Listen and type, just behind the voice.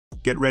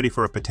Get ready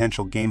for a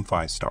potential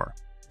GameFi star.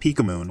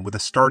 Pikamoon, with a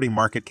starting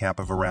market cap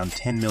of around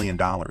 $10 million,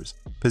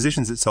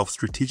 positions itself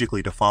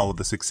strategically to follow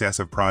the success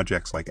of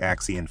projects like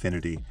Axie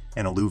Infinity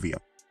and Illuvium.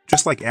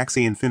 Just like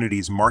Axie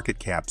Infinity's market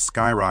cap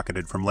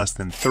skyrocketed from less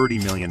than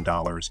 $30 million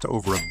to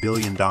over $1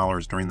 billion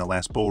during the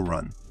last bull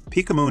run,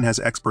 Pikamoon has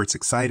experts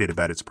excited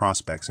about its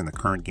prospects in the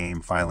current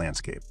GameFi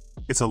landscape.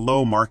 It's a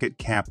low market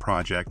cap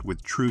project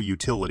with true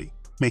utility,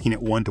 making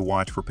it one to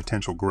watch for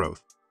potential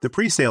growth. The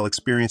presale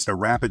experienced a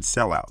rapid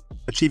sellout,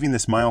 achieving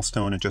this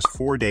milestone in just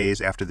 4 days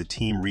after the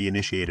team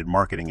reinitiated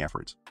marketing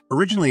efforts.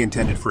 Originally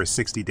intended for a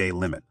 60-day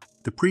limit,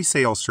 the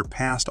presale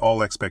surpassed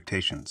all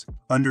expectations,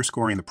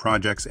 underscoring the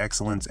project's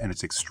excellence and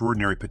its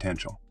extraordinary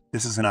potential.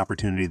 This is an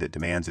opportunity that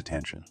demands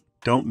attention.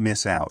 Don't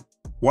miss out.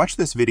 Watch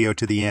this video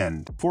to the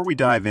end. Before we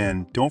dive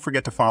in, don't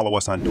forget to follow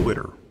us on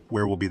Twitter,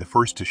 where we'll be the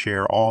first to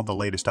share all the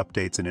latest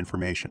updates and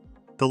information.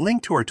 The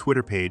link to our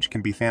Twitter page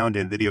can be found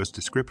in the video's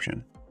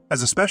description.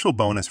 As a special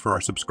bonus for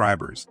our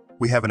subscribers,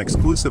 we have an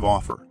exclusive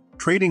offer.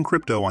 Trading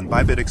crypto on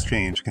Bybit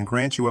Exchange can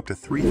grant you up to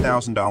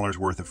 $3,000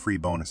 worth of free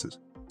bonuses.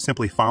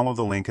 Simply follow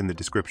the link in the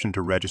description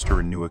to register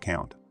a new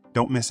account.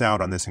 Don't miss out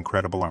on this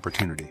incredible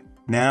opportunity.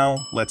 Now,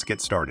 let's get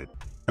started.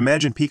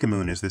 Imagine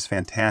Pikamoon is this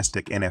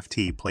fantastic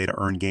NFT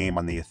play-to-earn game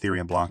on the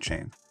Ethereum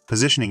blockchain,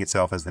 positioning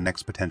itself as the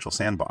next potential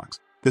sandbox.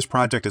 This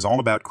project is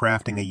all about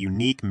crafting a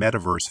unique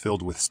metaverse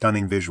filled with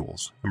stunning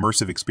visuals,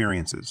 immersive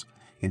experiences,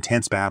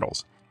 intense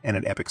battles, and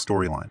an epic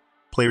storyline.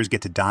 Players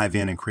get to dive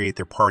in and create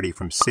their party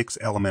from 6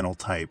 elemental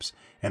types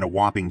and a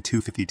whopping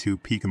 252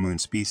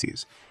 Pikamoon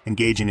species,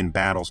 engaging in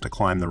battles to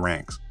climb the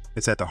ranks.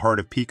 It's at the heart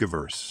of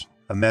Pikaverse,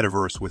 a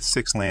metaverse with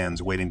 6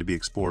 lands waiting to be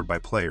explored by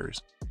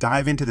players.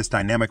 Dive into this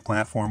dynamic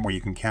platform where you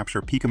can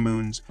capture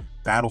Pikamoons,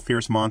 battle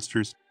fierce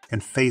monsters,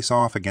 and face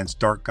off against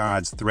dark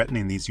gods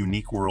threatening these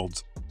unique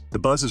worlds. The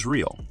buzz is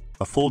real.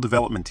 A full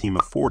development team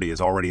of 40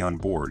 is already on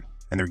board,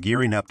 and they're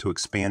gearing up to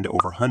expand to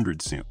over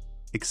 100 soon.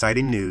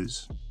 Exciting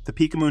news! The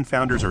Pikamoon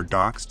founders are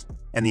doxxed,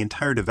 and the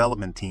entire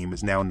development team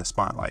is now in the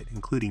spotlight,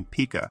 including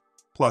PIKA.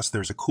 Plus,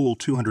 there's a cool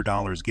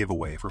 $200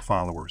 giveaway for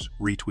followers,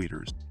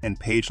 retweeters, and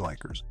page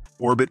likers.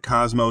 Orbit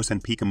Cosmos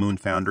and Pikamoon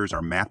founders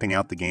are mapping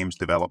out the game's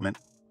development.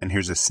 And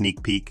here's a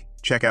sneak peek.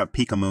 Check out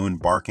Pikamoon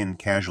barking,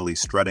 casually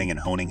strutting and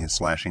honing his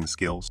slashing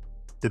skills.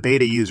 The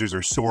beta users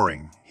are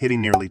soaring,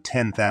 hitting nearly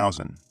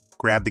 10,000.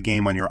 Grab the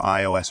game on your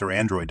iOS or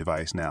Android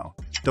device now.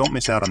 Don't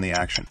miss out on the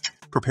action.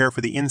 Prepare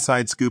for the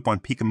inside scoop on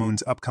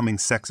Pikamoon's upcoming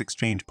sex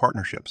exchange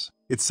partnerships.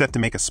 It's set to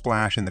make a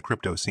splash in the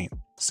crypto scene.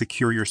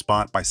 Secure your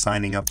spot by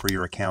signing up for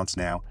your accounts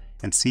now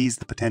and seize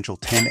the potential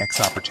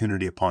 10x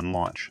opportunity upon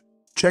launch.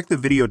 Check the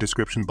video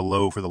description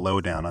below for the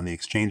lowdown on the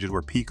exchanges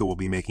where Pika will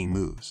be making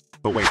moves.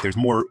 But wait, there's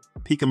more.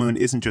 Pikamoon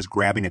isn't just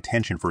grabbing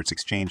attention for its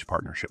exchange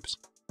partnerships.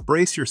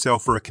 Brace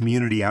yourself for a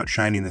community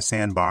outshining the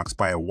sandbox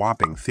by a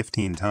whopping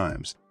 15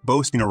 times,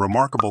 boasting a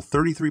remarkable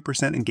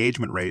 33%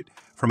 engagement rate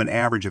from an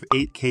average of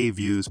 8K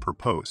views per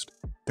post.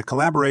 The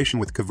collaboration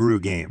with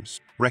Kavuru Games,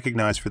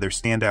 recognized for their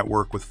standout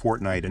work with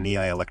Fortnite and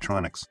EI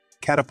Electronics,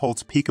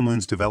 catapults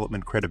Pikamoon's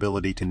development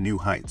credibility to new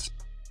heights.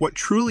 What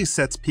truly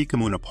sets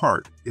Pikamoon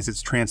apart is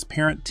its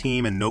transparent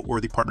team and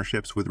noteworthy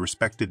partnerships with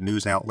respected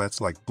news outlets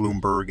like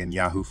Bloomberg and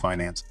Yahoo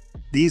Finance.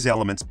 These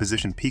elements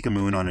position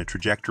Pikamoon on a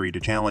trajectory to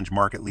challenge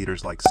market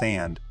leaders like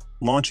Sand,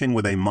 launching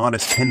with a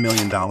modest $10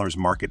 million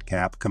market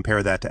cap.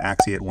 Compare that to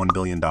Axie at $1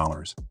 billion,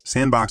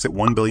 Sandbox at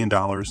 $1 billion,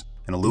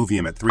 and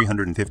Illuvium at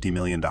 $350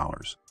 million,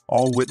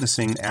 all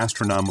witnessing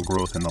astronomical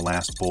growth in the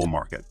last bull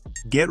market.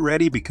 Get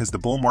ready because the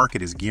bull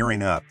market is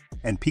gearing up,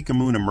 and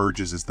Pikamoon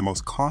emerges as the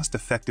most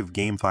cost-effective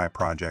GameFi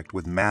project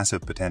with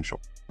massive potential.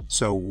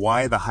 So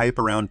why the hype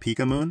around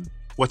Pikamoon?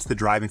 What's the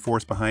driving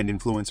force behind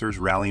influencers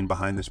rallying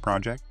behind this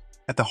project?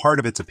 At the heart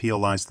of its appeal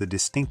lies the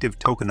distinctive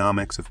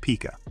tokenomics of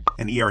PIKA,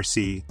 an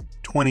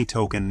ERC-20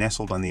 token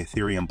nestled on the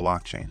Ethereum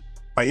blockchain.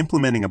 By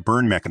implementing a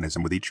burn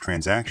mechanism with each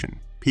transaction,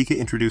 PIKA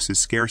introduces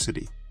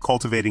scarcity,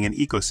 cultivating an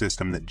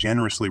ecosystem that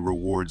generously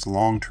rewards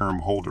long-term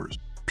holders.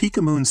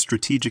 Pikamoon's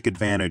strategic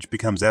advantage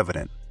becomes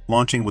evident,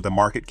 launching with a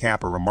market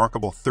cap a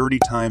remarkable 30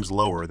 times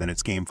lower than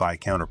its GameFi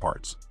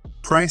counterparts.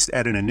 Priced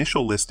at an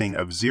initial listing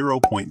of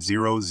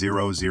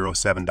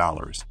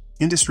 $0.0007,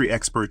 industry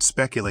experts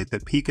speculate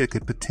that PIKA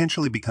could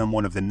potentially become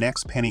one of the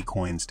next penny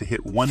coins to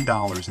hit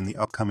 $1 in the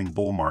upcoming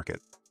bull market.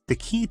 The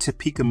key to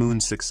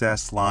Pikamoon's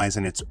success lies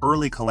in its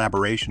early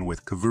collaboration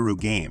with Kavuru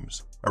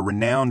Games, a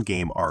renowned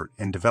game art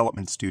and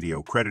development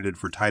studio credited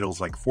for titles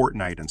like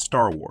Fortnite and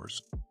Star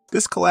Wars.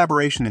 This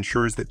collaboration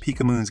ensures that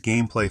Pikamoon's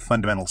gameplay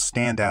fundamentals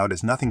stand out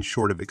as nothing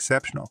short of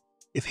exceptional.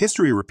 If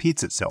history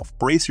repeats itself,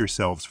 brace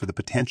yourselves for the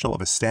potential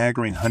of a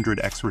staggering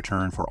 100x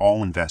return for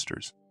all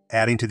investors.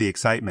 Adding to the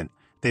excitement,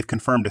 they've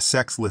confirmed a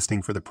SEX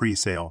listing for the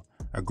presale,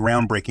 a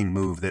groundbreaking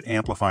move that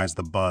amplifies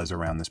the buzz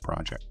around this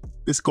project.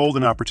 This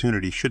golden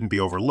opportunity shouldn't be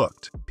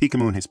overlooked.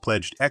 Pikamoon has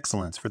pledged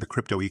excellence for the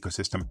crypto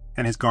ecosystem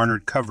and has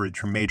garnered coverage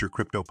from major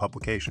crypto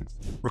publications.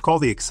 Recall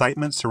the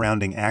excitement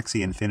surrounding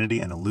Axie Infinity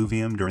and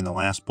Illuvium during the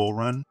last bull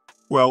run?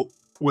 Well,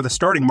 with a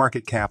starting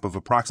market cap of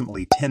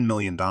approximately $10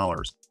 million,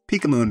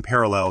 Pikamoon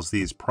parallels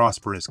these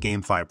prosperous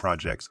GameFi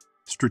projects,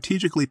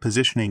 strategically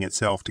positioning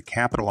itself to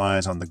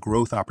capitalize on the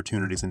growth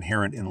opportunities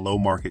inherent in low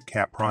market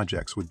cap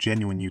projects with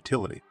genuine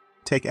utility.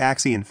 Take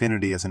Axie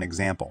Infinity as an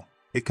example.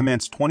 It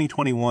commenced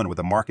 2021 with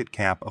a market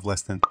cap of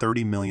less than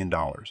 $30 million.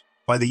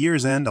 By the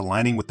year's end,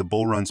 aligning with the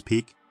bull run's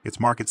peak, its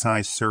market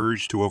size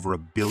surged to over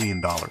 $1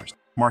 billion,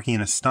 marking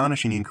an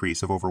astonishing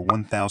increase of over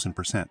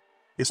 1,000%.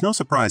 It's no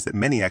surprise that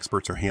many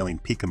experts are hailing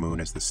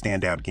Pikamoon as the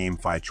standout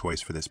GameFi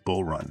choice for this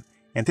bull run,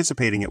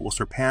 anticipating it will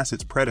surpass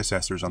its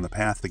predecessors on the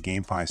path to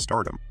GameFi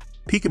stardom.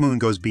 Pikamoon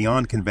goes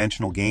beyond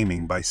conventional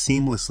gaming by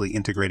seamlessly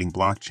integrating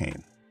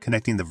blockchain,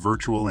 connecting the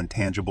virtual and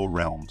tangible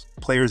realms.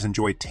 Players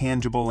enjoy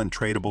tangible and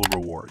tradable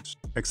rewards,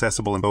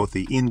 accessible in both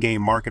the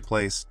in-game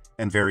marketplace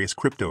and various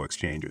crypto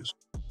exchanges.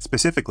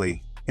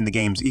 Specifically, in the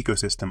game's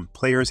ecosystem,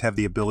 players have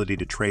the ability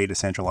to trade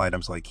essential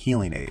items like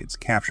healing aids,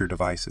 capture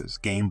devices,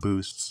 game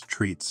boosts,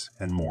 treats,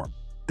 and more.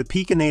 The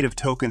PIKA native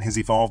token has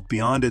evolved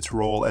beyond its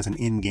role as an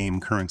in-game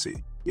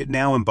currency. It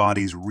now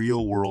embodies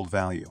real-world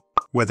value.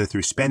 Whether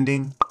through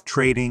spending,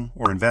 trading,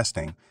 or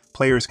investing,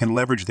 players can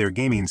leverage their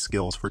gaming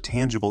skills for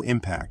tangible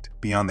impact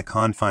beyond the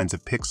confines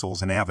of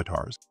pixels and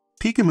avatars.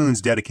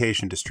 Pikamoon's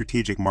dedication to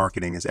strategic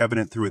marketing is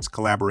evident through its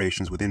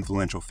collaborations with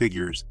influential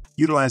figures,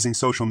 utilizing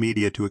social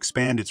media to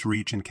expand its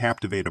reach and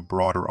captivate a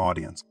broader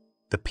audience.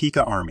 The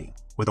PIKA Army,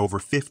 with over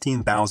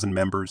 15,000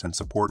 members and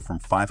support from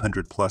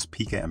 500-plus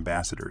PIKA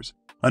ambassadors,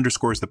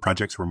 underscores the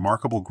project's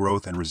remarkable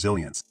growth and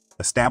resilience,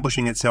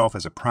 establishing itself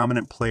as a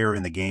prominent player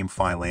in the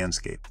GameFi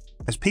landscape.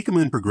 As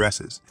Pikamoon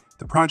progresses,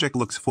 the project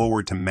looks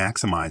forward to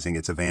maximizing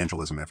its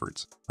evangelism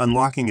efforts,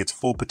 unlocking its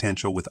full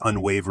potential with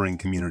unwavering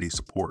community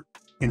support.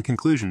 In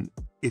conclusion,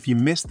 if you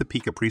missed the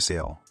PIKA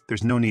presale,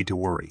 there's no need to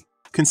worry.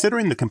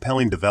 Considering the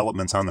compelling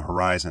developments on the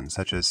horizon,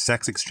 such as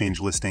sex exchange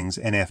listings,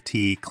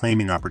 NFT,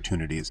 claiming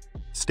opportunities,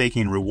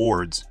 staking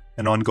rewards,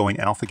 and ongoing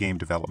alpha game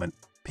development,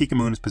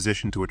 Pikamoon is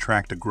positioned to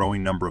attract a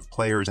growing number of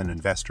players and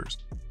investors.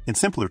 In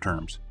simpler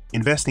terms,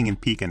 investing in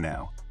PIKA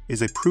now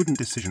is a prudent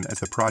decision as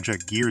the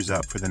project gears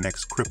up for the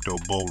next crypto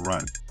bull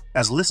run.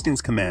 As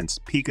listings commence,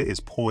 PIKA is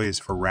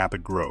poised for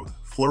rapid growth,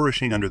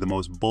 flourishing under the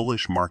most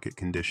bullish market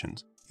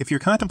conditions. If you're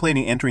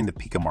contemplating entering the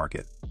PIKA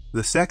market,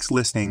 the SEX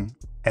listing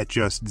at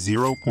just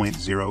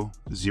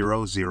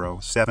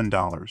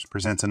 $0.0007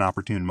 presents an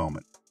opportune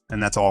moment.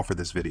 And that's all for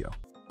this video.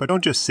 But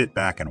don't just sit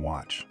back and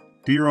watch.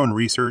 Do your own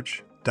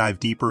research, dive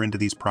deeper into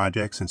these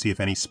projects and see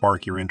if any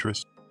spark your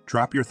interest.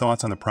 Drop your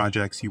thoughts on the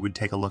projects you would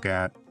take a look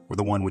at or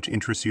the one which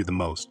interests you the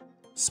most.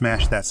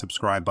 Smash that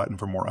subscribe button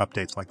for more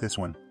updates like this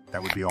one.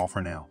 That would be all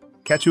for now.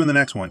 Catch you in the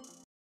next one.